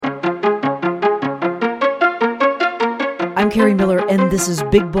I'm Carrie Miller, and this is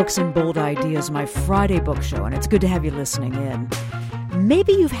Big Books and Bold Ideas, my Friday book show, and it's good to have you listening in.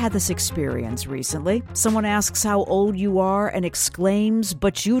 Maybe you've had this experience recently. Someone asks how old you are and exclaims,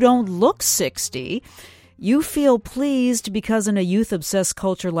 "But you don't look 60." You feel pleased because in a youth-obsessed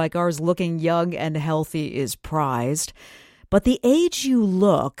culture like ours, looking young and healthy is prized. But the age you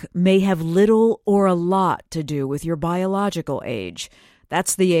look may have little or a lot to do with your biological age.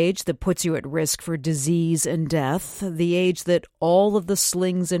 That's the age that puts you at risk for disease and death, the age that all of the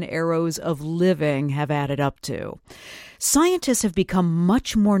slings and arrows of living have added up to. Scientists have become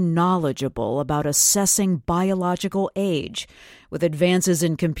much more knowledgeable about assessing biological age. With advances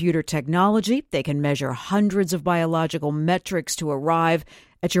in computer technology, they can measure hundreds of biological metrics to arrive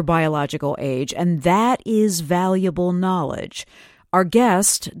at your biological age, and that is valuable knowledge. Our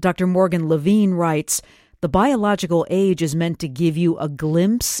guest, Dr. Morgan Levine, writes, "The biological age is meant to give you a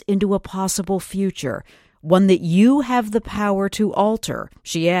glimpse into a possible future, one that you have the power to alter."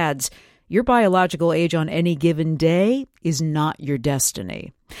 She adds, "Your biological age on any given day is not your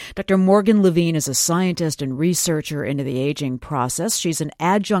destiny." Dr. Morgan Levine is a scientist and researcher into the aging process. She's an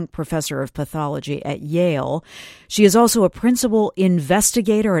adjunct professor of pathology at Yale. She is also a principal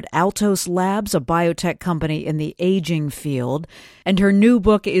investigator at Altos Labs, a biotech company in the aging field. And her new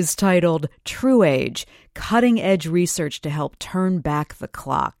book is titled True Age: Cutting-Edge Research to Help Turn Back the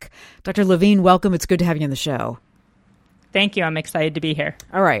Clock. Dr. Levine, welcome. It's good to have you on the show. Thank you. I'm excited to be here.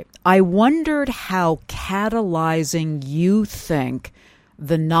 All right. I wondered how catalyzing you think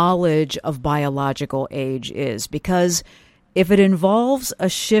the knowledge of biological age is, because if it involves a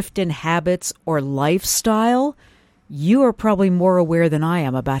shift in habits or lifestyle, you are probably more aware than I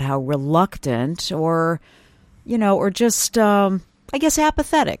am about how reluctant or just, I guess,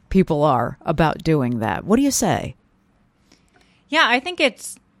 apathetic people are about doing that. What do you say? Yeah, I think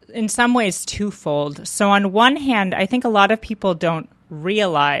it's in some ways twofold. So on one hand, I think a lot of people don't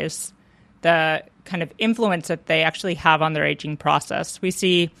realize the kind of influence that they actually have on their aging process. We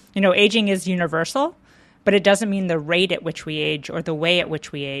see, aging is universal, but it doesn't mean the rate at which we age or the way at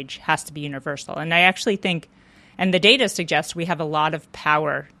which we age has to be universal. And I actually think, and the data suggests, we have a lot of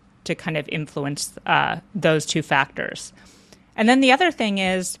power to kind of influence those two factors. And then the other thing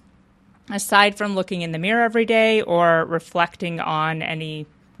is, aside from looking in the mirror every day or reflecting on any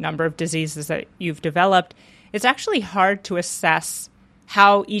number of diseases that you've developed, it's actually hard to assess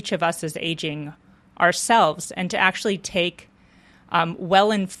how each of us is aging ourselves and to actually take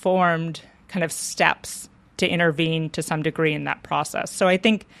well-informed kind of steps to intervene to some degree in that process. So I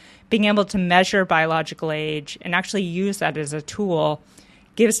think being able to measure biological age and actually use that as a tool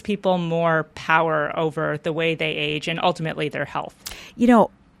gives people more power over the way they age and ultimately their health.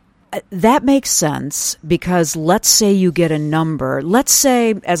 That makes sense, because let's say you get a number. Let's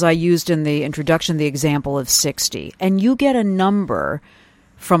say, as I used in the introduction, the example of 60, and you get a number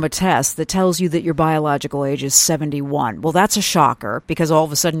from a test that tells you that your biological age is 71. Well, that's a shocker, because all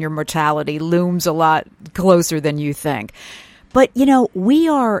of a sudden your mortality looms a lot closer than you think. But, we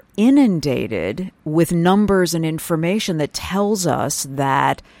are inundated with numbers and information that tells us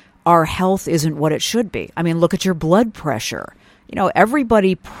that our health isn't what it should be. I mean, look at your blood pressure.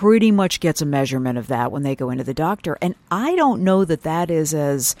 Everybody pretty much gets a measurement of that when they go into the doctor. And I don't know that that is,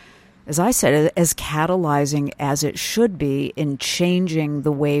 as I said, as catalyzing as it should be in changing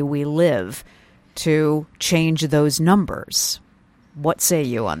the way we live to change those numbers. What say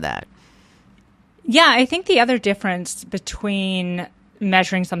you on that? Yeah, I think the other difference between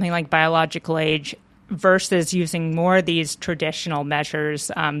measuring something like biological age versus using more of these traditional measures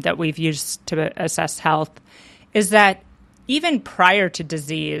that we've used to assess health is that even prior to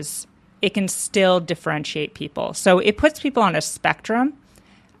disease, it can still differentiate people. So it puts people on a spectrum,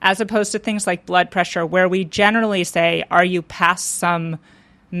 as opposed to things like blood pressure, where we generally say, are you past some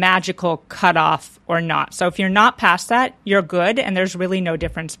magical cutoff or not? So if you're not past that, you're good, and there's really no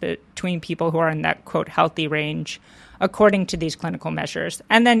difference between people who are in that, quote, healthy range, according to these clinical measures.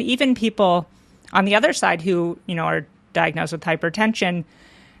 And then even people on the other side who, are diagnosed with hypertension,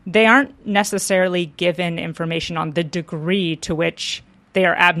 they aren't necessarily given information on the degree to which they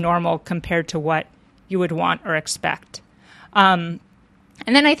are abnormal compared to what you would want or expect. And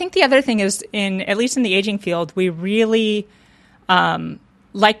then I think the other thing is, at least in the aging field, we really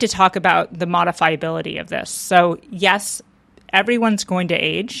like to talk about the modifiability of this. So yes, everyone's going to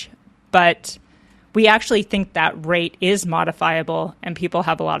age, but we actually think that rate is modifiable and people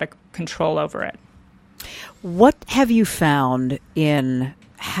have a lot of control over it. What have you found in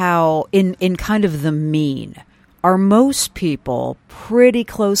how, in kind of the mean, are most people pretty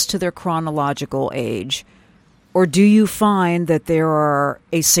close to their chronological age? Or do you find that there are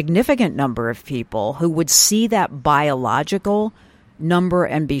a significant number of people who would see that biological number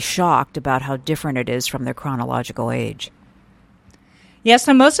and be shocked about how different it is from their chronological age? Yeah,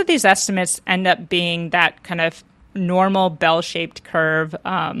 so most of these estimates end up being that kind of normal bell-shaped curve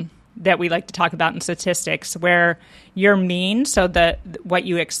that we like to talk about in statistics, where your mean, so what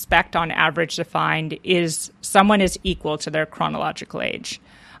you expect on average to find, is someone is equal to their chronological age.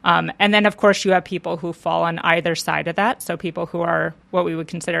 And then, of course, you have people who fall on either side of that. So people who are what we would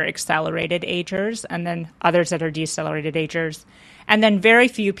consider accelerated agers, and then others that are decelerated agers. And then very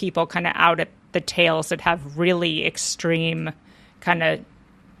few people kind of out at the tails that have really extreme kind of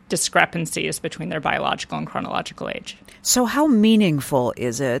discrepancies between their biological and chronological age. So how meaningful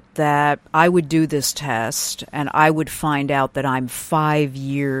is it that I would do this test and I would find out that I'm 5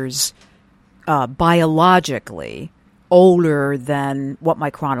 years biologically older than what my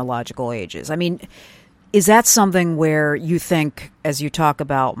chronological age is? I mean, is that something where you think, as you talk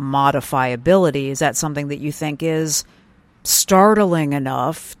about modifiability, is that something that you think is startling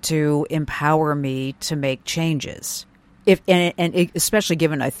enough to empower me to make changes? And especially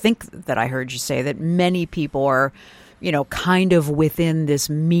given, I think that I heard you say that many people are, kind of within this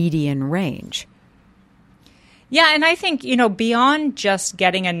median range. Yeah, and I think, beyond just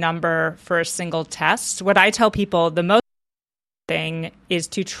getting a number for a single test, what I tell people the most thing is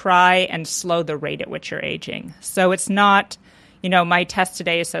to try and slow the rate at which you're aging. So it's not, my test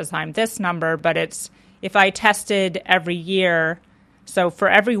today says I'm this number, but it's if I tested every year. So for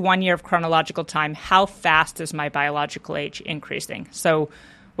every 1 year of chronological time, how fast is my biological age increasing? So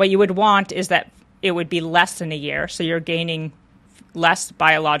what you would want is that it would be less than a year. So you're gaining less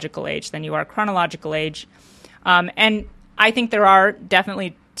biological age than you are chronological age. And I think there are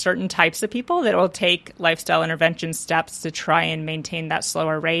definitely certain types of people that will take lifestyle intervention steps to try and maintain that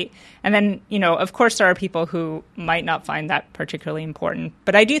slower rate. And then, of course, there are people who might not find that particularly important.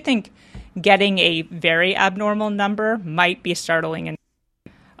 But I do think getting a very abnormal number might be startling and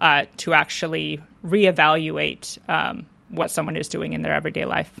to actually reevaluate what someone is doing in their everyday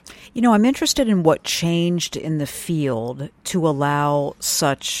life. I'm interested in what changed in the field to allow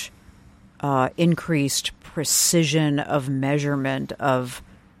such increased precision of measurement of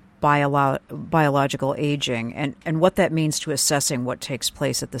biological aging and what that means to assessing what takes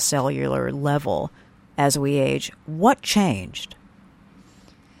place at the cellular level as we age. What changed?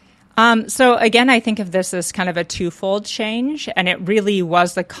 So again, I think of this as kind of a twofold change, and it really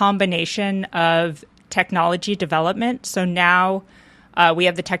was the combination of technology development. So now we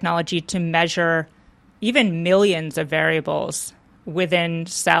have the technology to measure even millions of variables within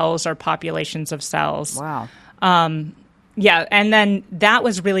cells or populations of cells. Wow. Yeah, and then that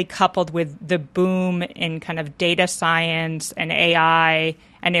was really coupled with the boom in kind of data science and AI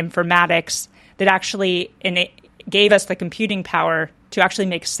and informatics that actually gave us the computing power to actually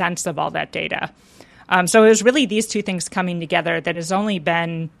make sense of all that data. So it was really these two things coming together that has only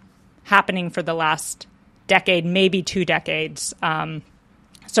been happening for the last decade, maybe 2 decades.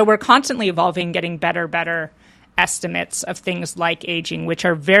 So we're constantly evolving, getting better estimates of things like aging, which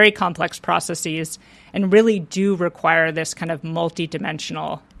are very complex processes and really do require this kind of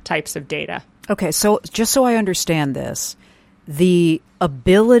multidimensional types of data. Okay, so just so I understand this, the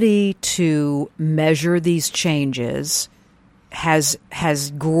ability to measure these changes has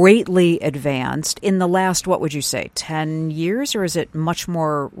greatly advanced in the last, what would you say, 10 years, or is it much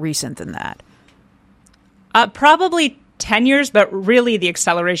more recent than that? Probably 10 years, but really the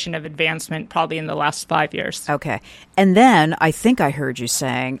acceleration of advancement probably in the last 5 years. Okay. And then I think I heard you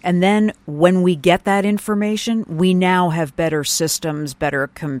saying, and then when we get that information, we now have better systems, better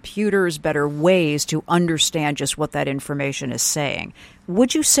computers, better ways to understand just what that information is saying.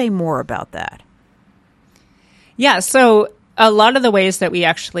 Would you say more about that? Yeah, so a lot of the ways that we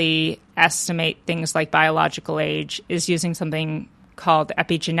actually estimate things like biological age is using something called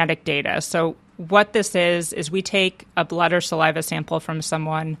epigenetic data. So what this is we take a blood or saliva sample from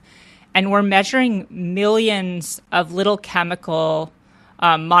someone and we're measuring millions of little chemical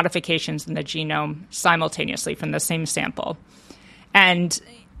modifications in the genome simultaneously from the same sample. And,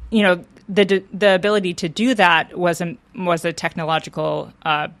 the ability to do that was a technological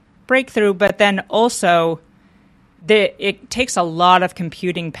breakthrough, but then also it takes a lot of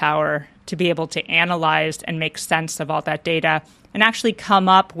computing power to be able to analyze and make sense of all that data and actually come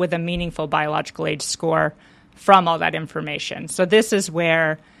up with a meaningful biological age score from all that information. So this is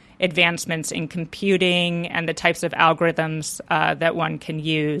where advancements in computing and the types of algorithms that one can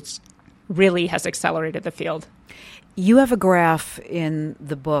use really has accelerated the field. You have a graph in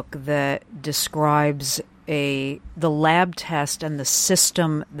the book that describes the lab test and the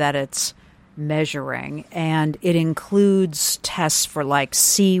system that it's measuring, and it includes tests for like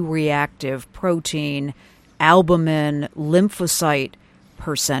C-reactive protein, albumin, lymphocyte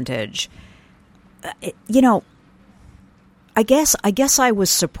percentage. I guess I was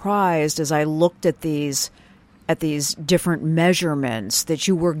surprised as I looked at these different measurements that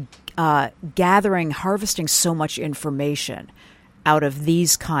you were harvesting so much information out of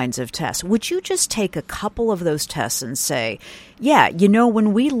these kinds of tests. Would you just take a couple of those tests and say, yeah,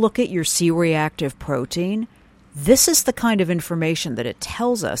 when we look at your C-reactive protein, this is the kind of information that it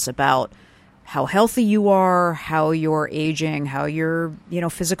tells us about how healthy you are, how you're aging, how your,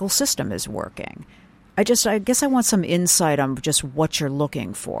 physical system is working. I guess I want some insight on just what you're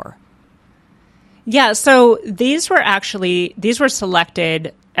looking for. Yeah, so these were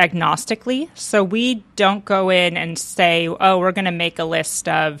selected agnostically. So we don't go in and say, oh, we're going to make a list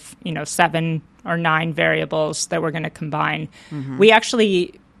of, 7 or 9 variables that we're going to combine. Mm-hmm. We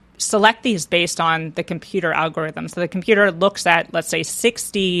actually select these based on the computer algorithm. So the computer looks at, let's say,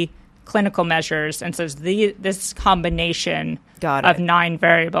 60 clinical measures and says this combination of 9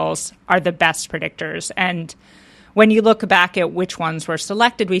 variables are the best predictors. And when you look back at which ones were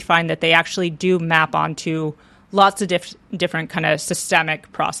selected, we find that they actually do map onto lots of different kind of systemic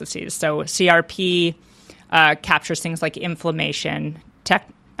processes. So CRP captures things like inflammation,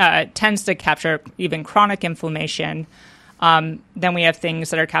 tends to capture even chronic inflammation. Then we have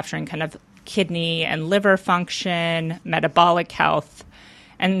things that are capturing kind of kidney and liver function, metabolic health.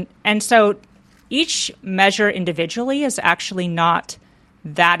 And so each measure individually is actually not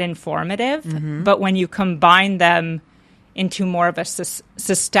that informative, mm-hmm. but when you combine them into more of a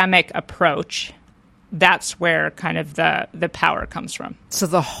systemic approach, that's where kind of the power comes from. So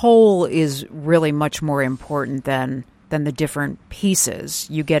the whole is really much more important than the different pieces.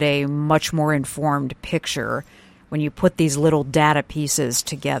 You get a much more informed picture when you put these little data pieces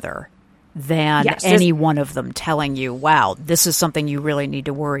together than any one of them telling you, wow, this is something you really need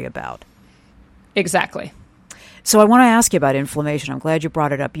to worry about. Exactly. So I want to ask you about inflammation. I'm glad you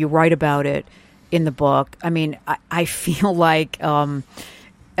brought it up. You write about it in the book. I mean, I feel like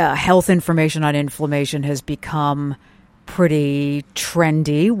health information on inflammation has become pretty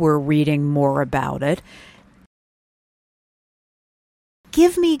trendy. We're reading more about it.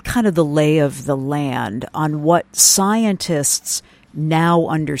 Give me kind of the lay of the land on what scientists now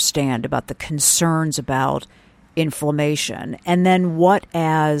understand about the concerns about inflammation, and then what,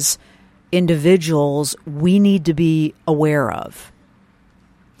 as individuals, we need to be aware of.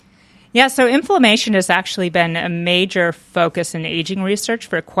 Yeah, so inflammation has actually been a major focus in aging research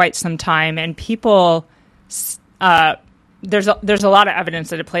for quite some time, and people, there's a lot of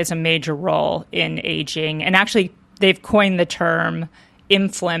evidence that it plays a major role in aging, and actually they've coined the term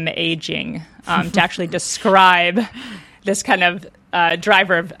inflammaging to actually describe this kind of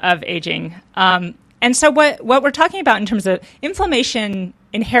driver of aging. And so what we're talking about in terms of inflammation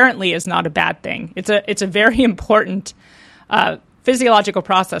inherently is not a bad thing. It's a very important physiological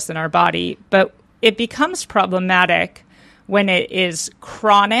process in our body, but it becomes problematic when it is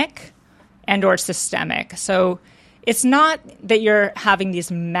chronic and or systemic. So it's not that you're having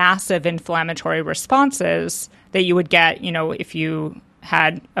these massive inflammatory responses that you would get, if you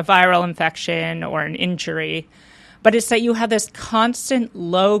had a viral infection or an injury, but it's that you have this constant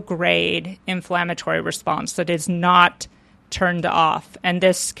low-grade inflammatory response that is not turned off, and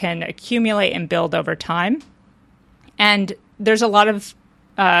this can accumulate and build over time. And there's a lot of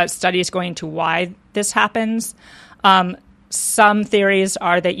studies going into why this happens. Some theories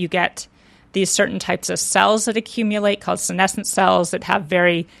are that you get these certain types of cells that accumulate called senescent cells that have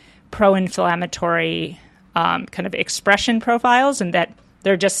very pro-inflammatory kind of expression profiles, and that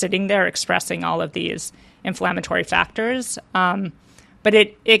they're just sitting there expressing all of these inflammatory factors. But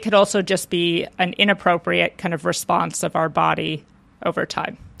it could also just be an inappropriate kind of response of our body over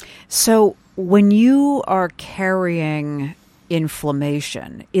time. So when you are carrying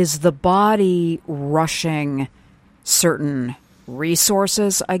inflammation, is the body rushing certain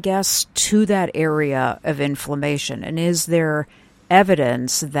resources, I guess, to that area of inflammation? And is there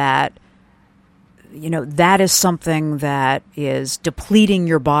evidence that that is something that is depleting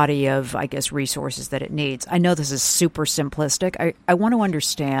your body of, I guess, resources that it needs? I know this is super simplistic. I want to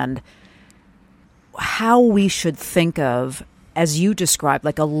understand how we should think of, as you described,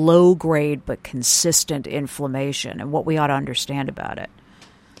 like a low-grade but consistent inflammation and what we ought to understand about it.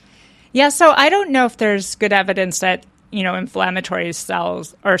 Yeah, so I don't know if there's good evidence that, inflammatory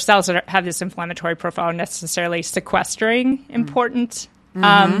cells or cells that have this inflammatory profile necessarily sequestering important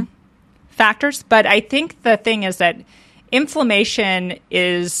factors. But I think the thing is that inflammation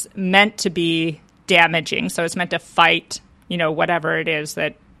is meant to be damaging. So it's meant to fight, whatever it is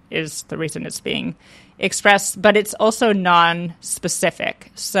that is the reason it's being expressed, but it's also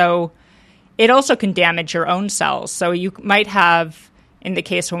non-specific. So it also can damage your own cells. So you might have, in the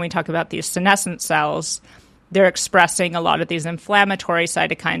case when we talk about these senescent cells, they're expressing a lot of these inflammatory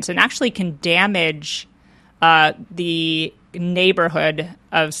cytokines and actually can damage the neighborhood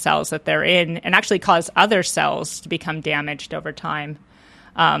of cells that they're in and actually cause other cells to become damaged over time.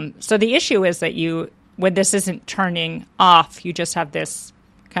 So the issue is that when this isn't turning off, you just have this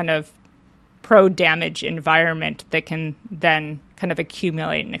kind of pro-damage environment that can then kind of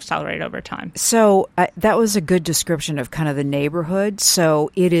accumulate and accelerate over time. So that was a good description of kind of the neighborhood. So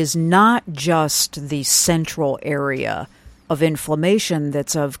it is not just the central area of inflammation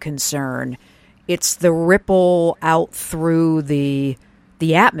that's of concern. It's the ripple out through the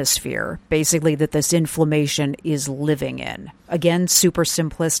atmosphere, basically, that this inflammation is living in. Again, super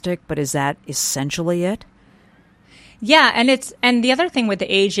simplistic, but is that essentially it? Yeah, and the other thing with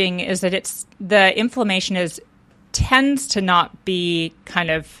the aging is that the inflammation tends to not be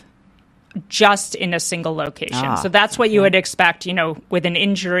kind of just in a single location. So that's what you would expect, with an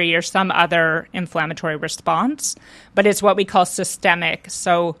injury or some other inflammatory response. But it's what we call systemic.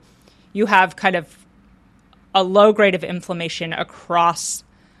 So you have kind of a low grade of inflammation across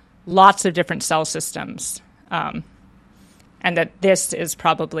lots of different cell systems. And that this is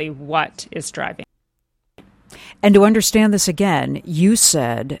probably what is driving. And to understand this again, you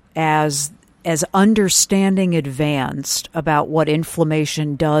said as understanding advanced about what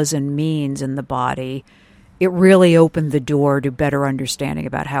inflammation does and means in the body, it really opened the door to better understanding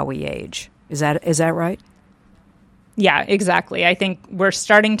about how we age. Is that right? Yeah, exactly. I think we're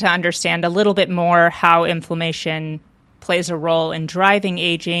starting to understand a little bit more how inflammation plays a role in driving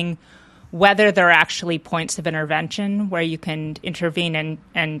aging, whether there are actually points of intervention where you can intervene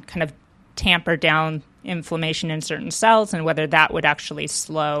and kind of tamper down inflammation in certain cells, and whether that would actually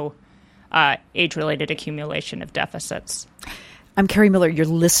slow age-related accumulation of deficits. I'm Kerri Miller. You're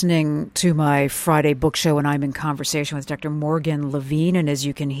listening to my Friday book show, and I'm in conversation with Dr. Morgan Levine. And as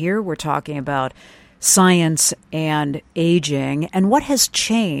you can hear, we're talking about science and aging and what has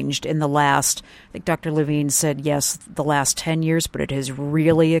changed in the last, I think Dr. Levine said, yes, the last 10 years, but it has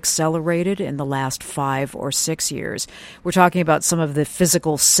really accelerated in the last 5 or 6 years. We're talking about some of the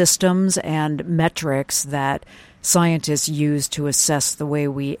physical systems and metrics that scientists use to assess the way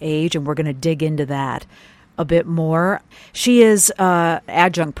we age, and we're going to dig into that a bit more. She is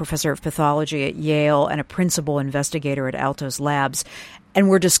adjunct professor of pathology at Yale and a principal investigator at Altos Labs. And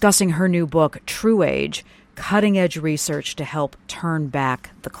we're discussing her new book, True Age, Cutting-Edge Research to Help Turn Back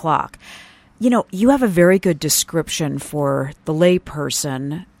the Clock. You have a very good description for the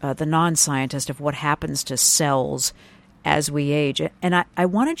layperson, the non-scientist, of what happens to cells as we age. And I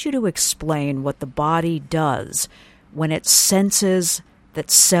wanted you to explain what the body does when it senses that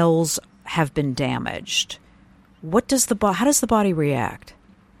cells have been damaged. How does the body react?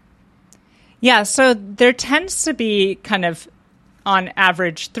 Yeah, so there tends to be kind of, on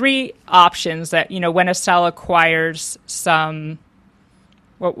average, 3 options that, when a cell acquires some,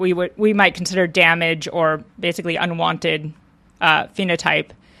 what we might consider damage or basically unwanted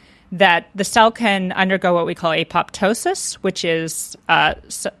phenotype, that the cell can undergo what we call apoptosis, which is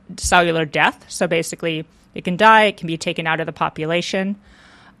cellular death. So basically, it can die, it can be taken out of the population.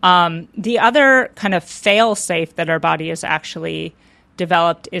 The other kind of fail-safe that our body has actually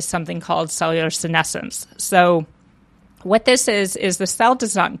developed is something called cellular senescence. So what this is the cell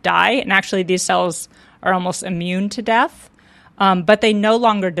does not die, and actually these cells are almost immune to death, but they no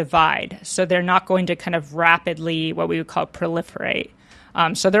longer divide. So they're not going to kind of rapidly, what we would call proliferate.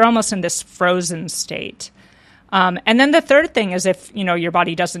 So they're almost in this frozen state. And then the third thing is if, your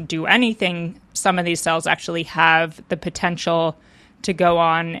body doesn't do anything, some of these cells actually have the potential to go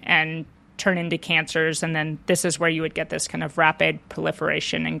on and turn into cancers. And then this is where you would get this kind of rapid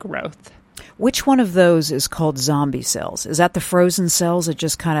proliferation and growth. Which one of those is called zombie cells? Is that the frozen cells that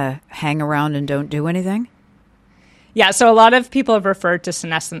just kind of hang around and don't do anything? Yeah, so a lot of people have referred to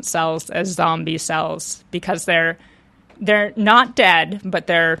senescent cells as zombie cells because they're not dead, but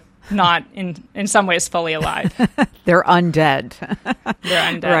they're not in some ways fully alive. They're undead.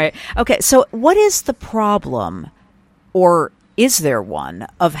 They're undead. Right. Okay, so what is the problem, or is there one,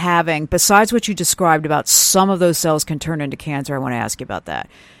 of having, besides what you described about some of those cells can turn into cancer? I want to ask you about that.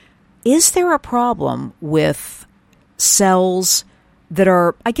 Is there a problem with cells that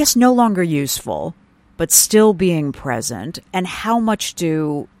are, I guess, no longer useful, but still being present? And how much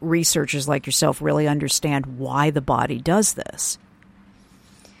do researchers like yourself really understand why the body does this?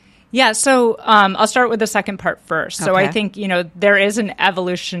 Yeah, so I'll start with the second part first. So Okay. I think, there is an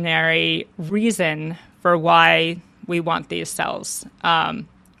evolutionary reason for why we want these cells.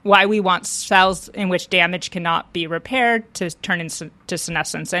 why we want cells in which damage cannot be repaired to turn into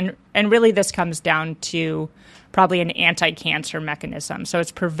senescence. And really this comes down to probably an anti-cancer mechanism. So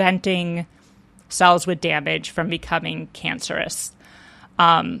it's preventing cells with damage from becoming cancerous.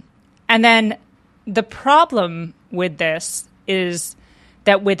 And then the problem with this is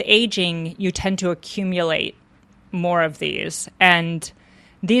that with aging, you tend to accumulate more of these. And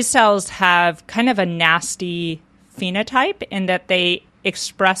these cells have kind of a nasty phenotype in that they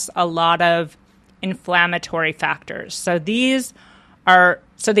express a lot of inflammatory factors. So the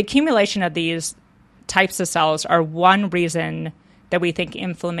accumulation of these types of cells are one reason that we think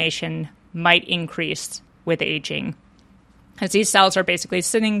inflammation might increase with aging. As these cells are basically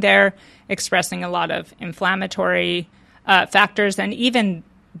sitting there expressing a lot of inflammatory factors, and even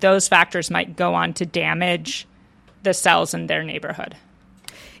those factors might go on to damage the cells in their neighborhood.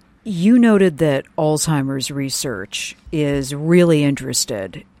 You noted that Alzheimer's research is really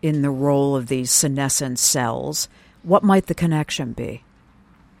interested in the role of these senescent cells. What might the connection be?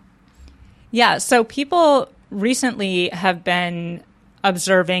 Yeah, so people recently have been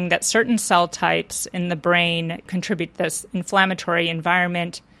observing that certain cell types in the brain contribute to this inflammatory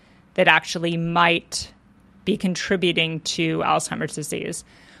environment that actually might be contributing to Alzheimer's disease.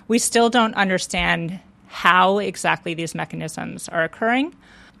 We still don't understand how exactly these mechanisms are occurring.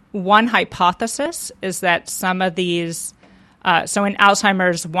 One hypothesis is that some of these, so in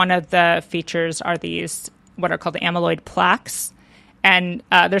Alzheimer's, one of the features are these, what are called amyloid plaques. And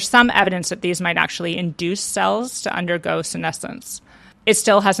there's some evidence that these might actually induce cells to undergo senescence. It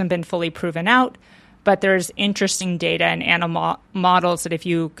still hasn't been fully proven out, but there's interesting data in animal models that if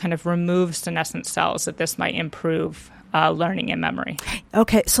you kind of remove senescent cells, that this might improve learning and memory.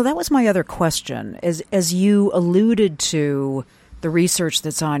 Okay, so that was my other question. As you alluded to the research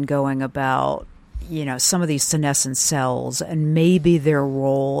that's ongoing about, some of these senescent cells and maybe their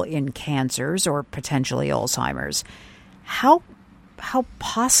role in cancers or potentially Alzheimer's, how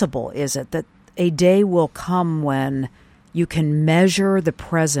possible is it that a day will come when you can measure the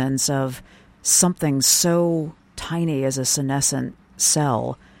presence of something so tiny as a senescent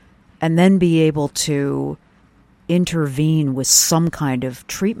cell and then be able to intervene with some kind of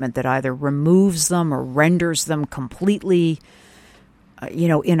treatment that either removes them or renders them completely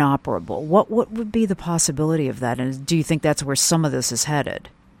inoperable? What would be the possibility of that? And do you think that's where some of this is headed?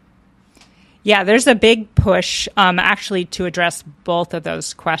 Yeah, there's a big push actually to address both of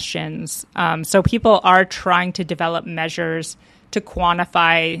those questions. So people are trying to develop measures to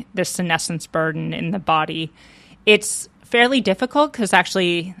quantify the senescence burden in the body. It's fairly difficult because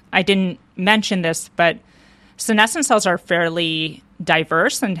actually I didn't mention this, but senescent cells are fairly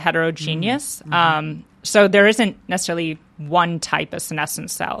diverse and heterogeneous. Mm-hmm. So there isn't necessarily one type of senescent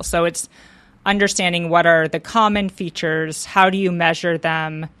cell. So it's understanding what are the common features, how do you measure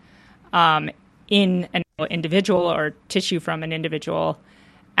them in an individual or tissue from an individual,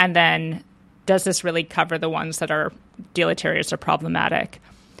 and then does this really cover the ones that are deleterious or problematic?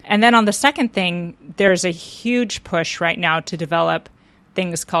 And then on the second thing, there's a huge push right now to develop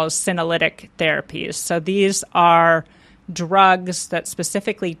things called senolytic therapies. So these are drugs that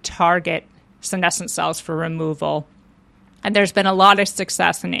specifically target senescent cells for removal. And there's been a lot of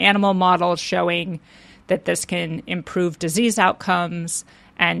success in animal models showing that this can improve disease outcomes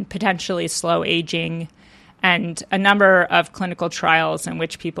and potentially slow aging, and a number of clinical trials in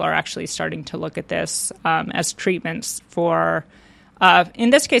which people are actually starting to look at this as treatments for,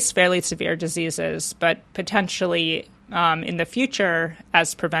 in this case, fairly severe diseases, but potentially in the future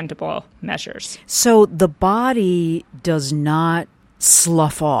as preventable measures. So the body does not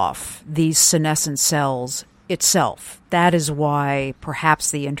slough off these senescent cells itself. That is why perhaps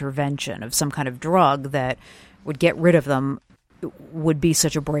the intervention of some kind of drug that would get rid of them would be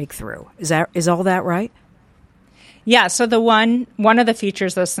such a breakthrough. Is all that right? Yeah, so one of the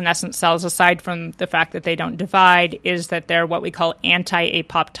features of senescent cells, aside from the fact that they don't divide, is that they're what we call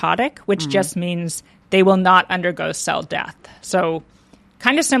anti-apoptotic, which just means they will not undergo cell death. So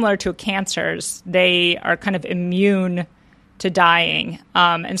kind of similar to cancers, they are kind of immune to dying.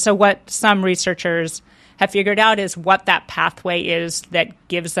 And so what some researchers have figured out is what that pathway is that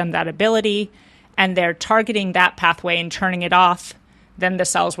gives them that ability, and they're targeting that pathway and turning it off. Then the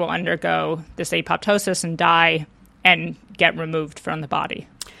cells will undergo this apoptosis and die and get removed from the body.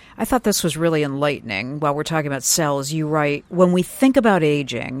 I thought this was really enlightening. While we're talking about cells, you write, when we think about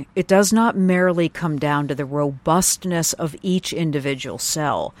aging, it does not merely come down to the robustness of each individual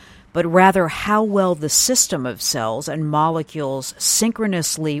cell, but rather how well the system of cells and molecules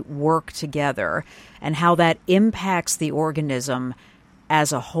synchronously work together and how that impacts the organism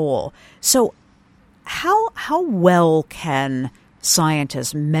as a whole. So how well can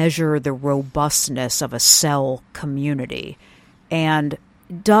scientists measure the robustness of a cell community. And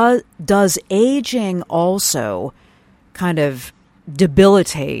does aging also kind of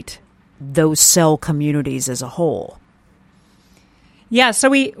debilitate those cell communities as a whole? Yeah, so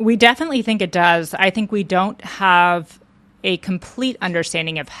we definitely think it does. I think we don't have a complete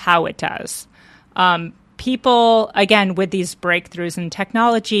understanding of how it does. People, again, with these breakthroughs in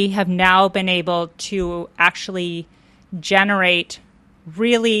technology, have now been able to actually generate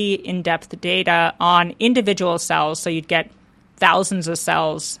really in-depth data on individual cells. So you'd get thousands of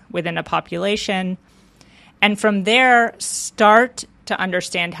cells within a population. And from there, start to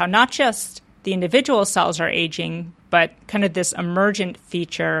understand how not just the individual cells are aging, but kind of this emergent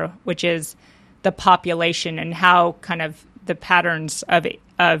feature, which is the population and how kind of the patterns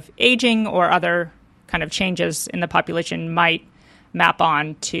of aging or other kind of changes in the population might map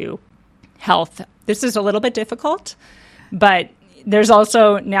on to health. This is a little bit difficult, but there's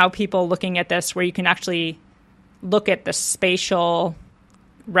also now people looking at this where you can actually look at the spatial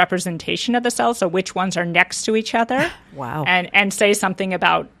representation of the cells, so which ones are next to each other. Wow. And say something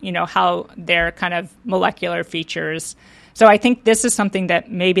about, how their kind of molecular features. So I think this is something that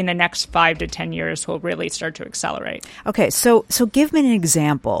maybe in the next 5 to 10 years will really start to accelerate. Okay, so give me an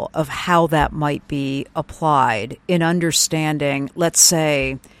example of how that might be applied in understanding, let's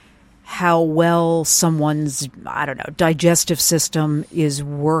say, how well someone's, digestive system is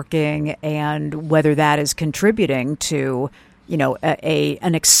working and whether that is contributing to,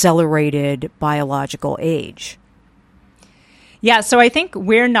 an accelerated biological age. Yeah, so I think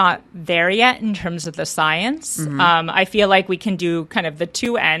we're not there yet in terms of the science. Mm-hmm. I feel like we can do kind of the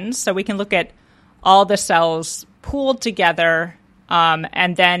two ends. So we can look at all the cells pooled together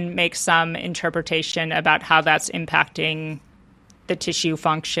and then make some interpretation about how that's impacting the tissue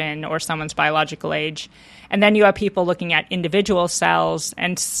function or someone's biological age. And then you have people looking at individual cells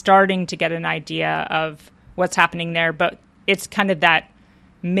and starting to get an idea of what's happening there. But it's kind of that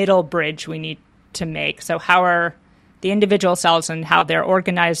middle bridge we need to make. So how are the individual cells and how they're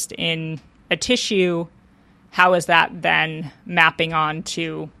organized in a tissue, how is that then mapping on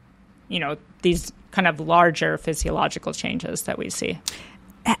to, these kind of larger physiological changes that we see?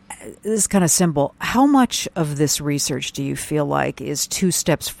 This is kind of simple. How much of this research do you feel like is 2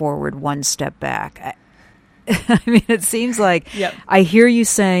 steps forward, 1 step back? I mean, it seems like Yep. I hear you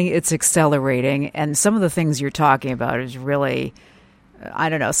saying it's accelerating, and some of the things you're talking about is really,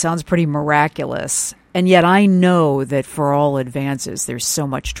 sounds pretty miraculous. And yet I know that for all advances, there's so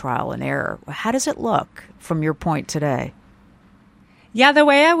much trial and error. How does it look from your point today? Yeah, the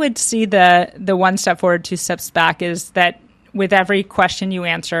way I would see the 1 step forward, 2 steps back is that with every question you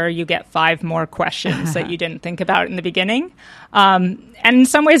answer, you get 5 more questions that you didn't think about in the beginning. And in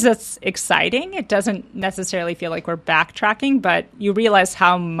some ways, that's exciting. It doesn't necessarily feel like we're backtracking, but you realize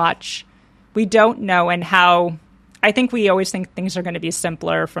how much we don't know and how I think we always think things are going to be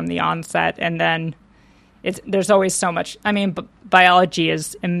simpler from the onset. And then there's always so much. I mean, biology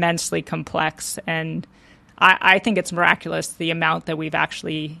is immensely complex, and I think it's miraculous the amount that we've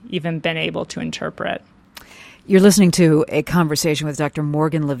actually even been able to interpret. You're listening to a conversation with Dr.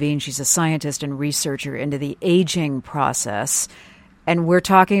 Morgan Levine. She's a scientist and researcher into the aging process. And we're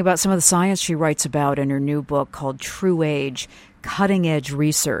talking about some of the science she writes about in her new book called True Age, Cutting Edge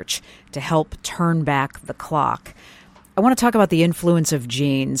Research to Help Turn Back the Clock. I want to talk about the influence of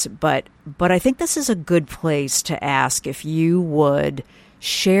genes, but I think this is a good place to ask if you would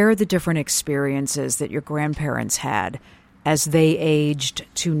share the different experiences that your grandparents had as they aged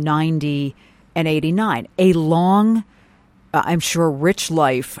to 90 and 89. A long, I'm sure, rich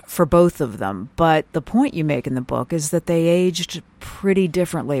life for both of them. But the point you make in the book is that they aged pretty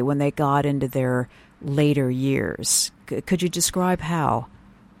differently when they got into their later years. Could you describe how?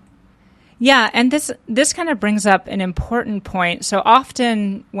 Yeah, and this kind of brings up an important point. So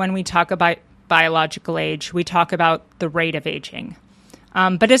often when we talk about biological age, we talk about the rate of aging.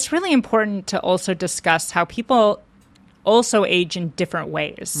 But it's really important to also discuss how people also age in different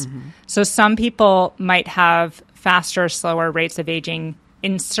ways. Mm-hmm. So some people might have faster or slower rates of aging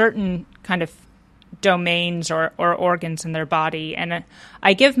in certain kind of domains or organs in their body. And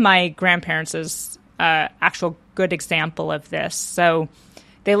I give my grandparents as actual good example of this. So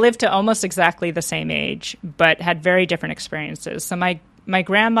they lived to almost exactly the same age, but had very different experiences. So my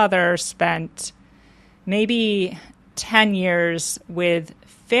grandmother spent maybe 10 years with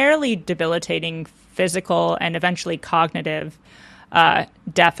fairly debilitating physical and eventually cognitive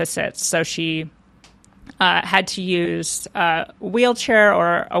deficits. So she had to use a wheelchair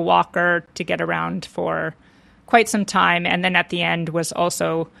or a walker to get around for quite some time. And then at the end was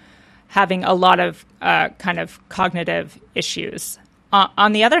also having a lot of kind of cognitive issues.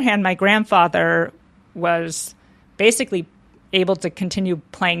 On the other hand, my grandfather was basically able to continue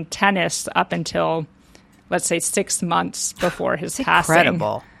playing tennis up until, let's say, 6 months before his passing.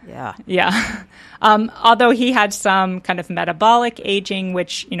 Incredible. Yeah. Yeah. Although he had some kind of metabolic aging,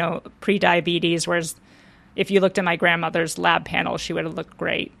 which, pre-diabetes, whereas if you looked at my grandmother's lab panel, she would have looked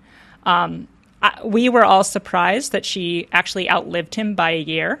great. We were all surprised that she actually outlived him by a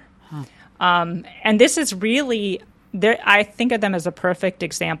year. Huh. And this is really, I think of them as a perfect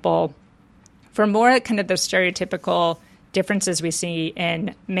example for more kind of the stereotypical differences we see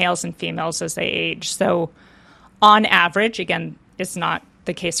in males and females as they age. So on average, again, it's not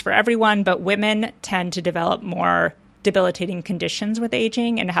the case for everyone, but women tend to develop more debilitating conditions with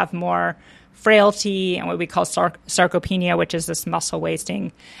aging and have more frailty and what we call sarcopenia, which is this muscle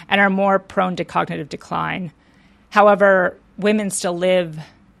wasting, and are more prone to cognitive decline. However, women still live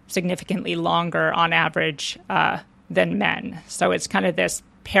significantly longer on average than men. So it's kind of this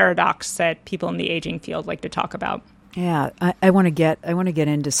paradox that people in the aging field like to talk about. Yeah, I want to get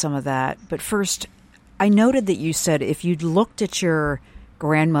into some of that. But first, I noted that you said if you'd looked at your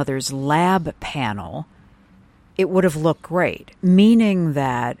grandmother's lab panel, it would have looked great, meaning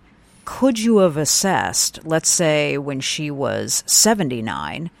that could you have assessed, let's say when she was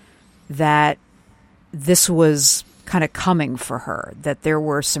 79, that this was kind of coming for her, that there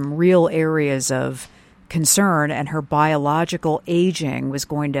were some real areas of concern and her biological aging was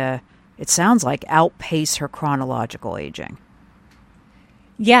going to, it sounds like, outpace her chronological aging?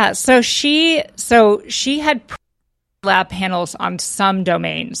 Yeah, so she had lab panels on some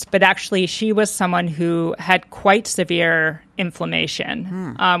domains, but actually she was someone who had quite severe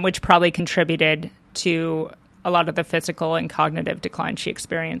inflammation, which probably contributed to a lot of the physical and cognitive decline she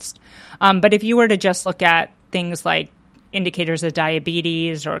experienced. But if you were to just look at things like indicators of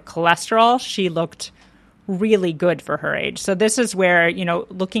diabetes or cholesterol, she looked really good for her age. So this is where,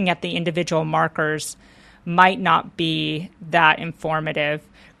 looking at the individual markers might not be that informative.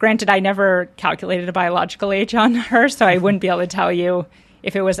 Granted, I never calculated a biological age on her, so I wouldn't be able to tell you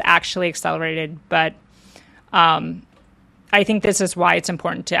if it was actually accelerated. But I think this is why it's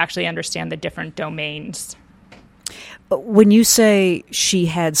important to actually understand the different domains. When you say she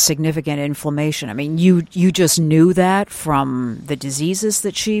had significant inflammation, I mean, you just knew that from the diseases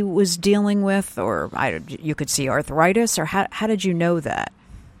that she was dealing with, or you could see arthritis, or how did you know that?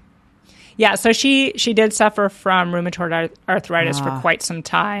 Yeah, so she did suffer from rheumatoid arthritis for quite some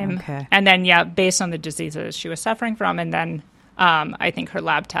time. Okay. And then, based on the diseases she was suffering from, and then I think her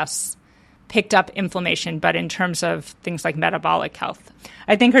lab tests picked up inflammation, but in terms of things like metabolic health.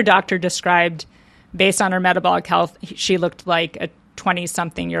 I think her doctor described, based on her metabolic health, she looked like a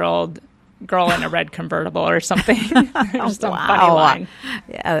 20-something-year-old girl in a red convertible or something. Just a funny line.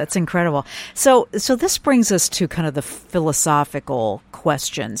 Yeah, that's incredible. So this brings us to kind of the philosophical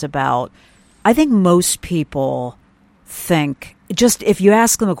questions about, I think most people think, just if you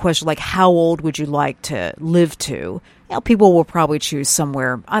ask them a question like, how old would you like to live to? People will probably choose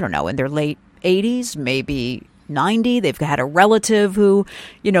somewhere, I don't know, in their late 80s, maybe 90. They've had a relative who,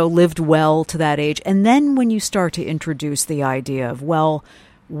 lived well to that age. And then when you start to introduce the idea of, well,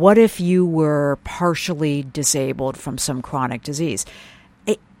 what if you were partially disabled from some chronic disease?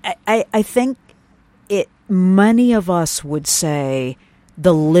 I think many of us would say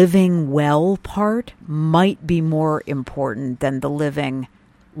the living well part might be more important than the living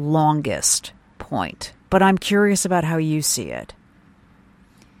longest point. But I'm curious about how you see it.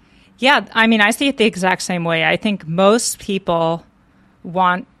 Yeah, I mean, I see it the exact same way. I think most people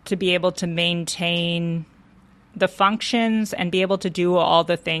want to be able to maintain the functions and be able to do all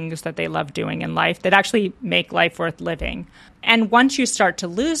the things that they love doing in life that actually make life worth living. And once you start to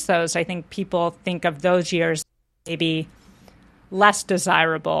lose those, I think people think of those years maybe less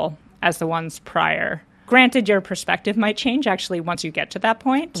desirable as the ones prior. Granted, your perspective might change actually once you get to that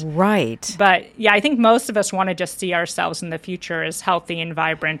point. Right. But yeah, I think most of us want to just see ourselves in the future as healthy and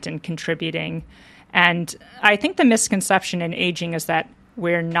vibrant and contributing. And I think the misconception in aging is that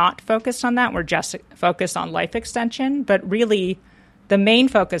we're not focused on that. We're just focused on life extension. But really, the main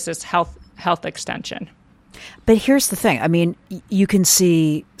focus is health extension. But here's the thing. I mean, you can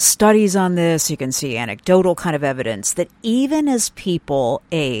see studies on this. You can see anecdotal kind of evidence that even as people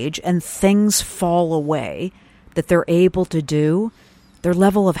age and things fall away that they're able to do, their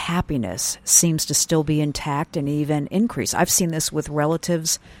level of happiness seems to still be intact and even increase. I've seen this with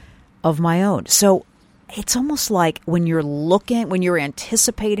relatives of my own. So it's almost like when you're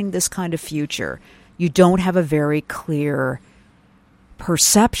anticipating this kind of future, you don't have a very clear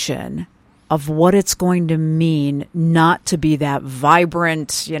perception of what it's going to mean not to be that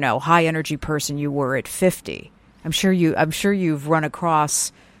vibrant, high energy person you were at 50. I'm sure you've run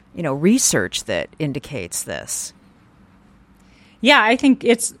across, research that indicates this. Yeah, I think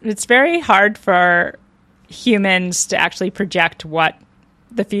it's very hard for humans to actually project what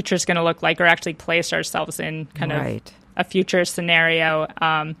the future is going to look like or actually place ourselves in kind of a future scenario.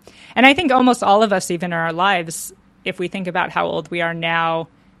 And I think almost all of us, even in our lives, if we think about how old we are now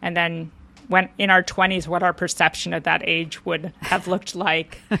and then when in our 20s, what our perception of that age would have looked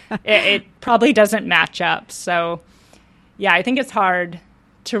like, it probably doesn't match up. So, yeah, I think it's hard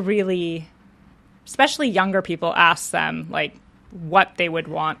to really, especially younger people, ask them, like, what they would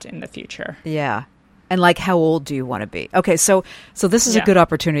want in the future. Yeah. And like, how old do you want to be? Okay, so this is a good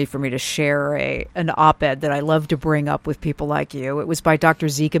opportunity for me to share an op-ed that I love to bring up with people like you. It was by Dr.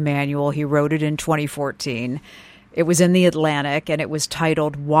 Zeke Emanuel. He wrote it in 2014. It was in The Atlantic, and it was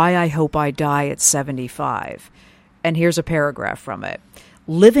titled, Why I Hope I Die at 75. And here's a paragraph from it.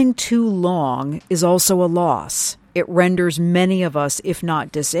 Living too long is also a loss. It renders many of us, if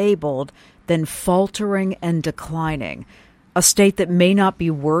not disabled, then faltering and declining. A state that may not be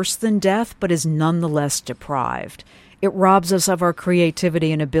worse than death, but is nonetheless deprived. It robs us of our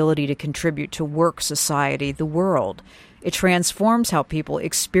creativity and ability to contribute to work, society, the world. It transforms how people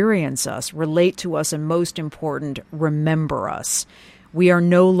experience us, relate to us, and most important, remember us. We are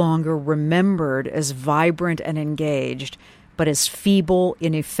no longer remembered as vibrant and engaged, but as feeble,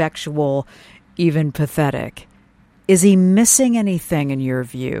 ineffectual, even pathetic. Is he missing anything in your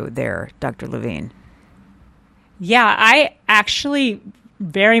view there, Dr. Levine? Yeah, I actually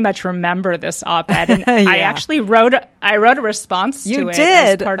very much remember this op-ed, and I actually wrote a response to it. You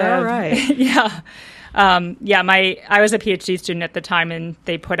did? As part of, right. Yeah. I was a PhD student at the time, and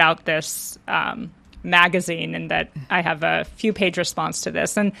they put out this magazine, and that I have a few-page response to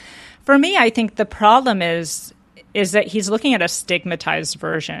this. And for me, I think the problem is that he's looking at a stigmatized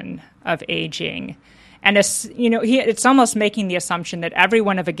version of aging, and it's almost making the assumption that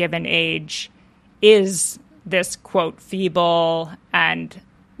everyone of a given age is this, quote, feeble and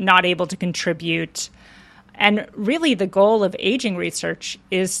not able to contribute. And really the goal of aging research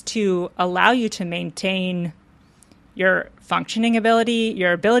is to allow you to maintain your functioning ability,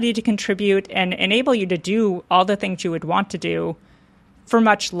 your ability to contribute, and enable you to do all the things you would want to do for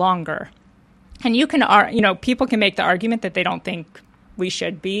much longer. And people can make the argument that they don't think we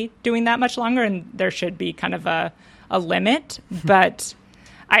should be doing that much longer, and there should be kind of a limit, but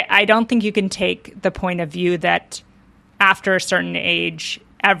I don't think you can take the point of view that after a certain age,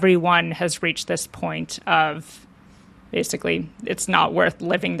 everyone has reached this point of basically it's not worth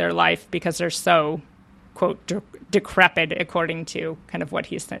living their life because they're so, quote, decrepit, according to kind of what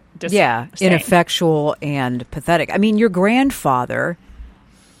he's saying. Ineffectual and pathetic. I mean, your grandfather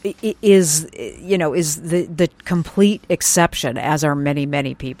is the complete exception, as are many,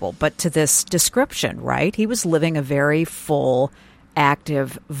 many people, but to this description, right? He was living a very full,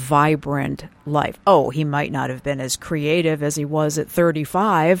 active, vibrant life. Oh, he might not have been as creative as he was at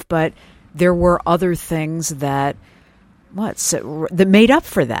 35, but there were other things that made up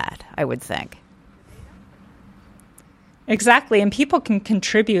for that, I would think. Exactly. And people can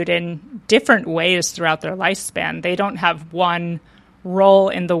contribute in different ways throughout their lifespan. They don't have one role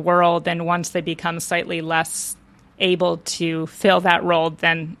in the world, and once they become slightly less able to fill that role,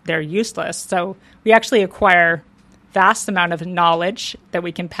 then they're useless. So we actually acquire vast amount of knowledge that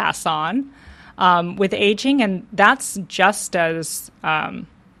we can pass on with aging, and that's just as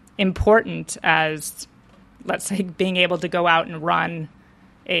important as, let's say, being able to go out and run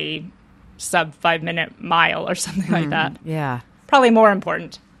a sub 5-minute mile or something like that. Yeah, probably more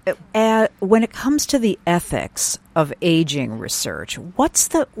important. When it comes to the ethics of aging research,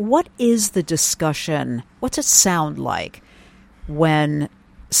 what is the discussion? What's it sound like when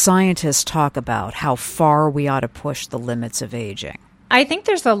scientists talk about how far we ought to push the limits of aging? I think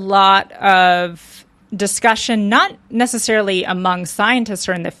there's a lot of discussion, not necessarily among scientists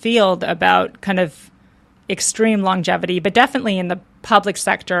or in the field, about kind of extreme longevity, but definitely in the public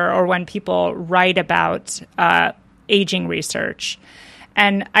sector or when people write about aging research.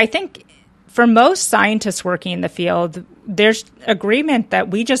 And I think for most scientists working in the field, there's agreement that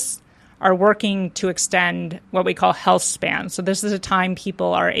we just are working to extend what we call health span. So this is a time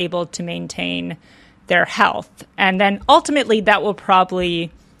people are able to maintain their health. And then ultimately that will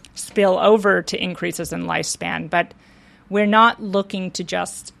probably spill over to increases in lifespan. But we're not looking to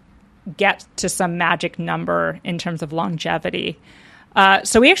just get to some magic number in terms of longevity.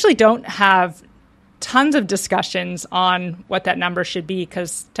 So we actually don't have tons of discussions on what that number should be,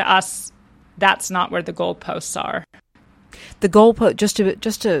 because to us, that's not where the goalposts are. The goalpost,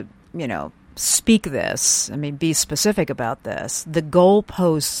 just to speak this, be specific about this, the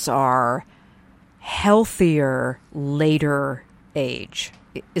goalposts are healthier later age.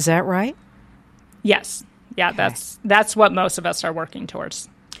 Is that right? Yes. Yeah, okay. That's what most of us are working towards.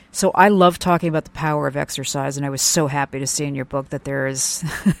 So I love talking about the power of exercise, and I was so happy to see in your book that there's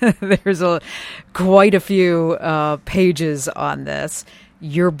quite a few pages on this.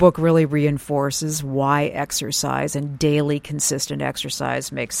 Your book really reinforces why exercise and daily consistent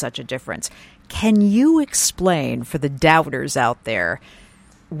exercise makes such a difference. Can you explain for the doubters out there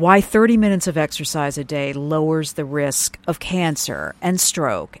why 30 minutes of exercise a day lowers the risk of cancer and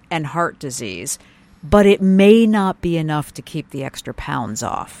stroke and heart disease, but it may not be enough to keep the extra pounds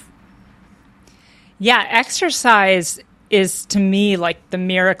off? Yeah, exercise is, to me, like the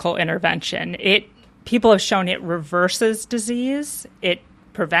miracle intervention. People have shown it reverses disease, it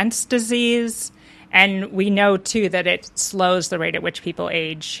prevents disease, and we know, too, that it slows the rate at which people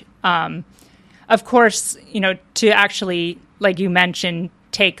age. Of course, to actually, like you mentioned,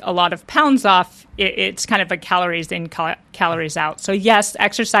 take a lot of pounds off, it's kind of a calories in, calories out. So yes,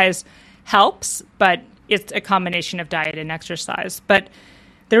 exercise helps, but it's a combination of diet and exercise. But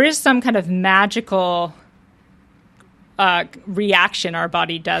there is some kind of magical reaction our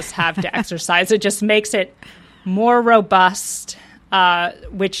body does have to exercise. It just makes it more robust,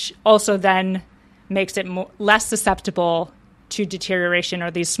 which also then makes it less susceptible to deterioration or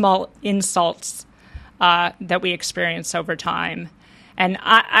these small insults that we experience over time. And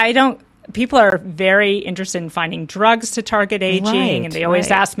people are very interested in finding drugs to target aging, and they always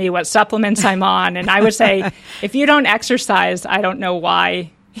ask me what supplements I'm on. And I would say, if you don't exercise, I don't know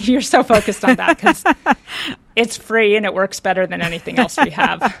why you're so focused on that, because it's free and it works better than anything else we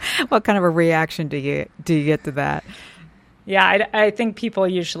have. What kind of a reaction do you get to that? Yeah, I think people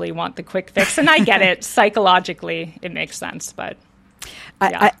usually want the quick fix, and I get it. Psychologically, it makes sense, but...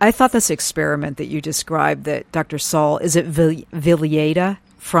 Yeah. I thought this experiment that you described, that Dr. Saul, is it Villeda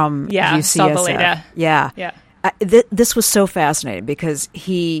from UCSF? Saul Villeda. Yeah. This was so fascinating because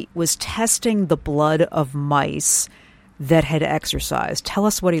he was testing the blood of mice that had exercised. Tell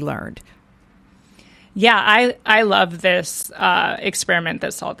us what he learned. Yeah, I love this experiment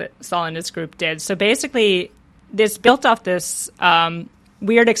that Saul and his group did. So basically, this built off this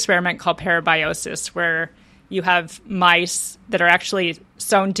weird experiment called parabiosis, where you have mice that are actually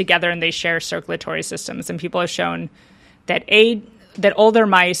sewn together and they share circulatory systems. And people have shown that older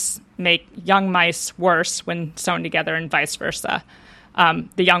mice make young mice worse when sewn together and vice versa. The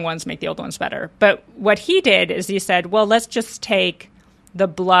young ones make the old ones better. But what he did is he said, well, let's just take the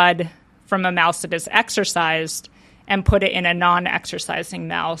blood from a mouse that is exercised and put it in a non-exercising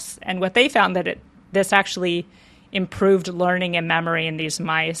mouse. And what they found that this actually improved learning and memory in these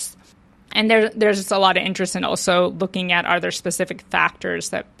mice. And there's a lot of interest in also looking at, are there specific factors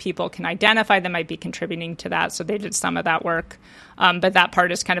that people can identify that might be contributing to that? So they did some of that work. But that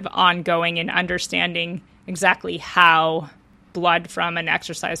part is kind of ongoing in understanding exactly how blood from an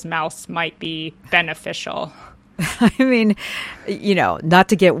exercised mouse might be beneficial. Not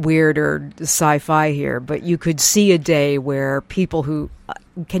to get weird or sci-fi here, but you could see a day where people who,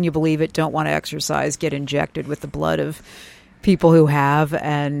 can you believe it, don't want to exercise get injected with the blood of people who have,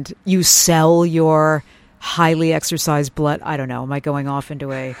 and you sell your highly exercised blood. I don't know. Am I going off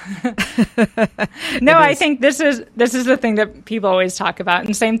into a... No, I think this is the thing that people always talk about.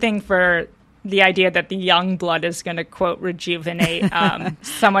 And same thing for the idea that the young blood is going to, quote, rejuvenate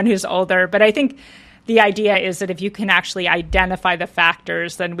someone who's older. But I think the idea is that if you can actually identify the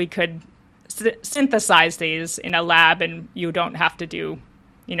factors, then we could synthesize these in a lab, and you don't have to do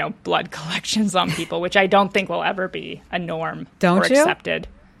blood collections on people, which I don't think will ever be a norm or accepted.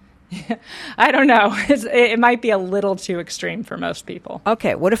 I don't know. It might be a little too extreme for most people.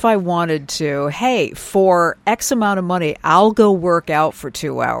 Okay, what if I wanted to, hey, for X amount of money, I'll go work out for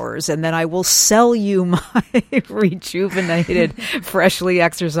 2 hours, and then I will sell you my rejuvenated, freshly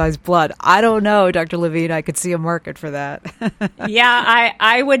exercised blood. I don't know, Dr. Levine. I could see a market for that. Yeah,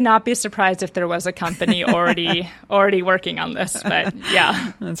 I would not be surprised if there was a company already working on this, but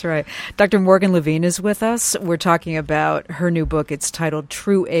yeah. That's right. Dr. Morgan Levine is with us. We're talking about her new book. It's titled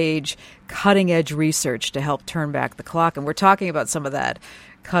True Age, Cutting-Edge Research to Help Turn Back the Clock. And we're talking about some of that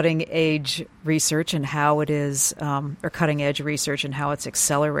cutting-edge research and how it is, or cutting-edge research and how it's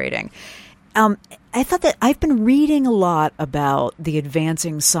accelerating. I thought that I've been reading a lot about the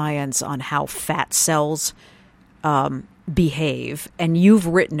advancing science on how fat cells behave, and you've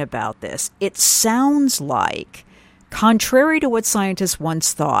written about this. It sounds like, contrary to what scientists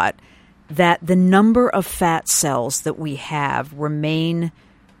once thought, that the number of fat cells that we have remain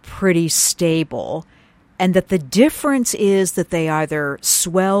pretty stable, and that the difference is that they either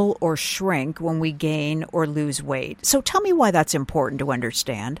swell or shrink when we gain or lose weight. So tell me why that's important to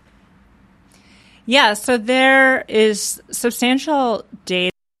understand. Yeah, so there is substantial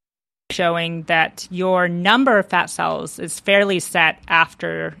data showing that your number of fat cells is fairly set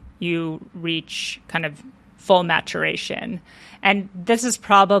after you reach kind of full maturation. And this is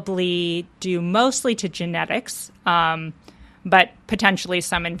probably due mostly to genetics, but potentially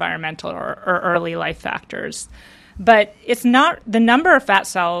some environmental or early life factors. But it's not, the number of fat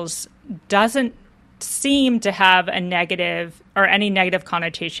cells doesn't seem to have a negative or any negative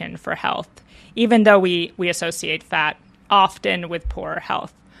connotation for health, even though we associate fat often with poor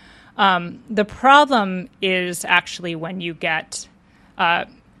health. The problem is actually when you get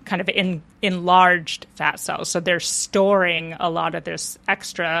kind of enlarged fat cells. So they're storing a lot of this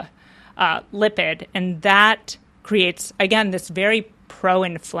extra lipid, and that creates, again, this very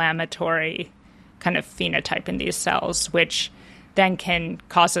pro-inflammatory kind of phenotype in these cells, which then can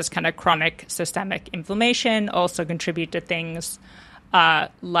cause this kind of chronic systemic inflammation, also contribute to things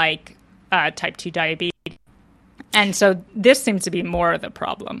like type 2 diabetes. And so this seems to be more of the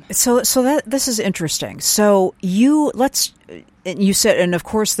problem. So that this is interesting. So you said, and of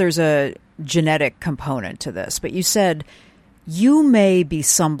course there's a genetic component to this, but you said you may be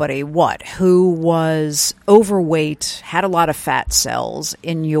somebody, who was overweight, had a lot of fat cells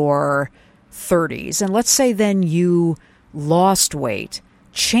in your 30s, and let's say then you lost weight.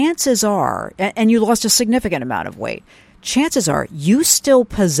 Chances are, and you lost a significant amount of weight, chances are you still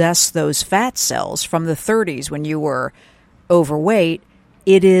possess those fat cells from the 30s when you were overweight.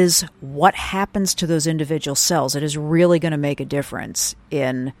 It is what happens to those individual cells. It is really going to make a difference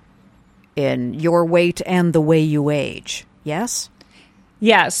in your weight and the way you age. Yes?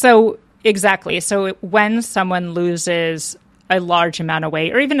 Yeah, so exactly. So when someone loses a large amount of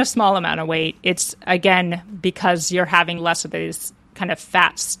weight or even a small amount of weight, it's, again, because you're having less of these kind of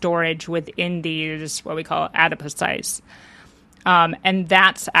fat storage within these, what we call adipocytes. And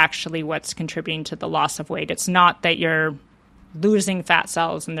that's actually what's contributing to the loss of weight. It's not that you're losing fat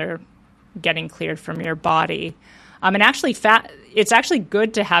cells and they're getting cleared from your body. And actually, it's actually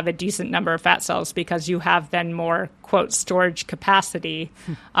good to have a decent number of fat cells because you have then more, quote, storage capacity.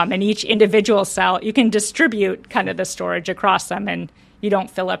 And each individual cell, you can distribute kind of the storage across them, and you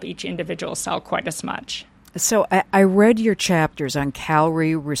don't fill up each individual cell quite as much. So I read your chapters on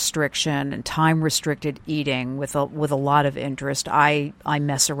calorie restriction and time-restricted eating with a lot of interest. I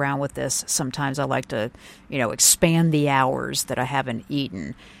mess around with this. Sometimes I like to, expand the hours that I haven't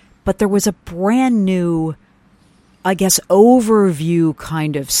eaten. But there was a brand new, I guess, overview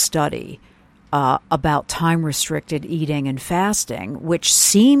kind of study about time-restricted eating and fasting, which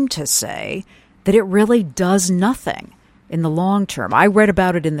seemed to say that it really does nothing in the long term. I read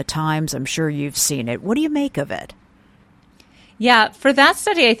about it in the Times. I'm sure you've seen it. What do you make of it? Yeah, for that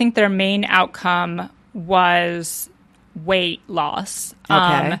study, I think their main outcome was weight loss.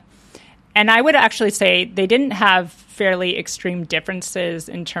 Okay. And I would actually say they didn't have fairly extreme differences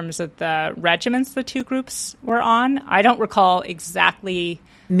in terms of the regimens the two groups were on. I don't recall exactly.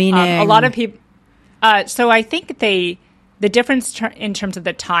 Meaning? A lot of people. So I think the difference in terms of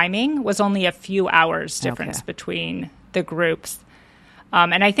the timing was only a few hours difference between the groups.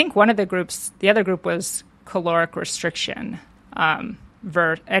 And I think the other group was caloric restriction. And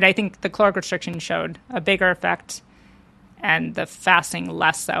I think the caloric restriction showed a bigger effect and the fasting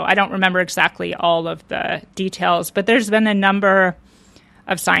less so. I don't remember exactly all of the details, but there's been a number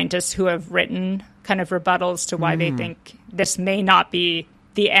of scientists who have written kind of rebuttals to why they think this may not be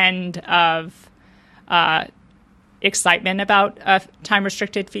the end of excitement about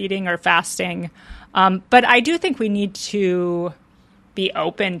time-restricted feeding or fasting. But I do think we need to be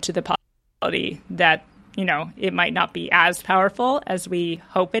open to the possibility that, it might not be as powerful as we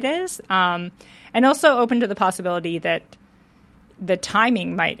hope it is. And also open to the possibility that the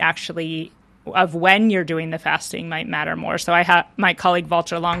timing might actually, of when you're doing the fasting, might matter more. So my colleague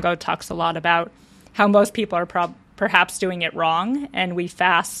Walter Longo talks a lot about how most people are perhaps doing it wrong, and we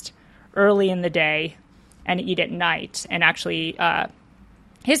fast early in the day and eat at night. And actually,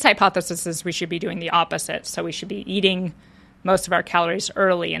 his hypothesis is we should be doing the opposite. So we should be eating most of our calories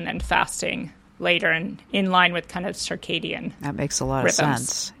early and then fasting later, and in line with kind of circadian That makes a lot rhythms. of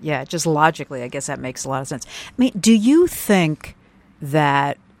sense. Yeah, just logically, I guess that makes a lot of sense. I mean, do you think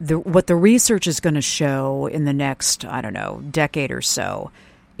that what the research is going to show in the next, decade or so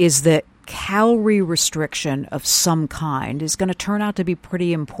is that calorie restriction of some kind is going to turn out to be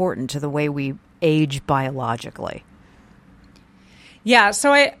pretty important to the way we age biologically? Yeah,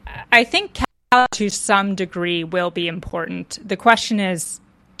 so I think calories to some degree will be important. The question is,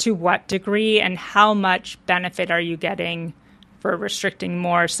 to what degree, and how much benefit are you getting for restricting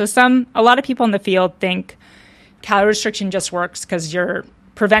more? So a lot of people in the field think calorie restriction just works because you're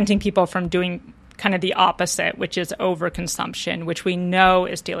preventing people from doing kind of the opposite, which is overconsumption, which we know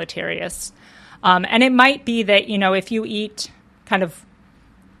is deleterious. And it might be that, if you eat kind of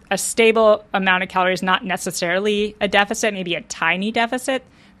a stable amount of calories, not necessarily a deficit, maybe a tiny deficit,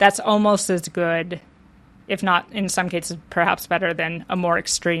 that's almost as good, if not in some cases perhaps better than a more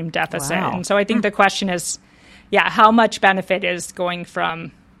extreme deficit. Wow. And so I think the question is, how much benefit is going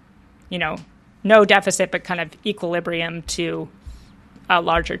from, no deficit, but kind of equilibrium to a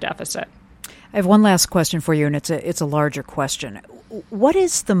larger deficit? I have one last question for you, and it's a larger question. What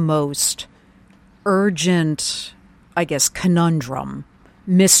is the most urgent, I guess, conundrum,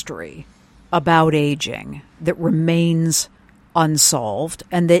 mystery about aging that remains unsolved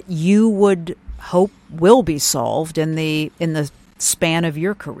and that you would hope will be solved in the span of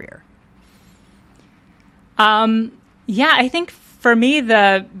your career? I think for me,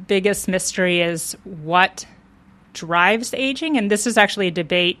 the biggest mystery is what drives aging. And this is actually a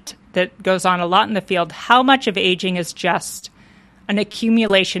debate that goes on a lot in the field. How much of aging is just an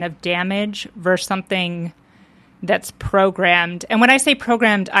accumulation of damage versus something that's programmed? And when I say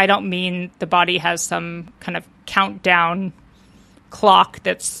programmed, I don't mean the body has some kind of countdown clock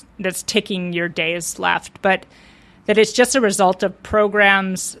that's ticking your days left, but that it's just a result of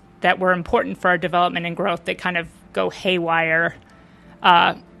programs that were important for our development and growth that kind of go haywire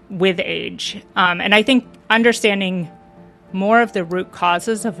with age. And I think understanding more of the root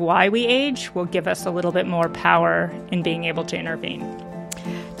causes of why we age will give us a little bit more power in being able to intervene.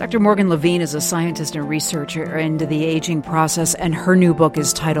 Dr. Morgan Levine is a scientist and researcher into the aging process, and her new book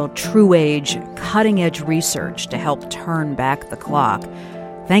is titled True Age, Cutting-Edge Research to Help Turn Back the Clock.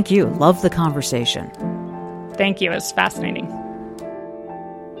 Thank you. Love the conversation. Thank you. It was fascinating.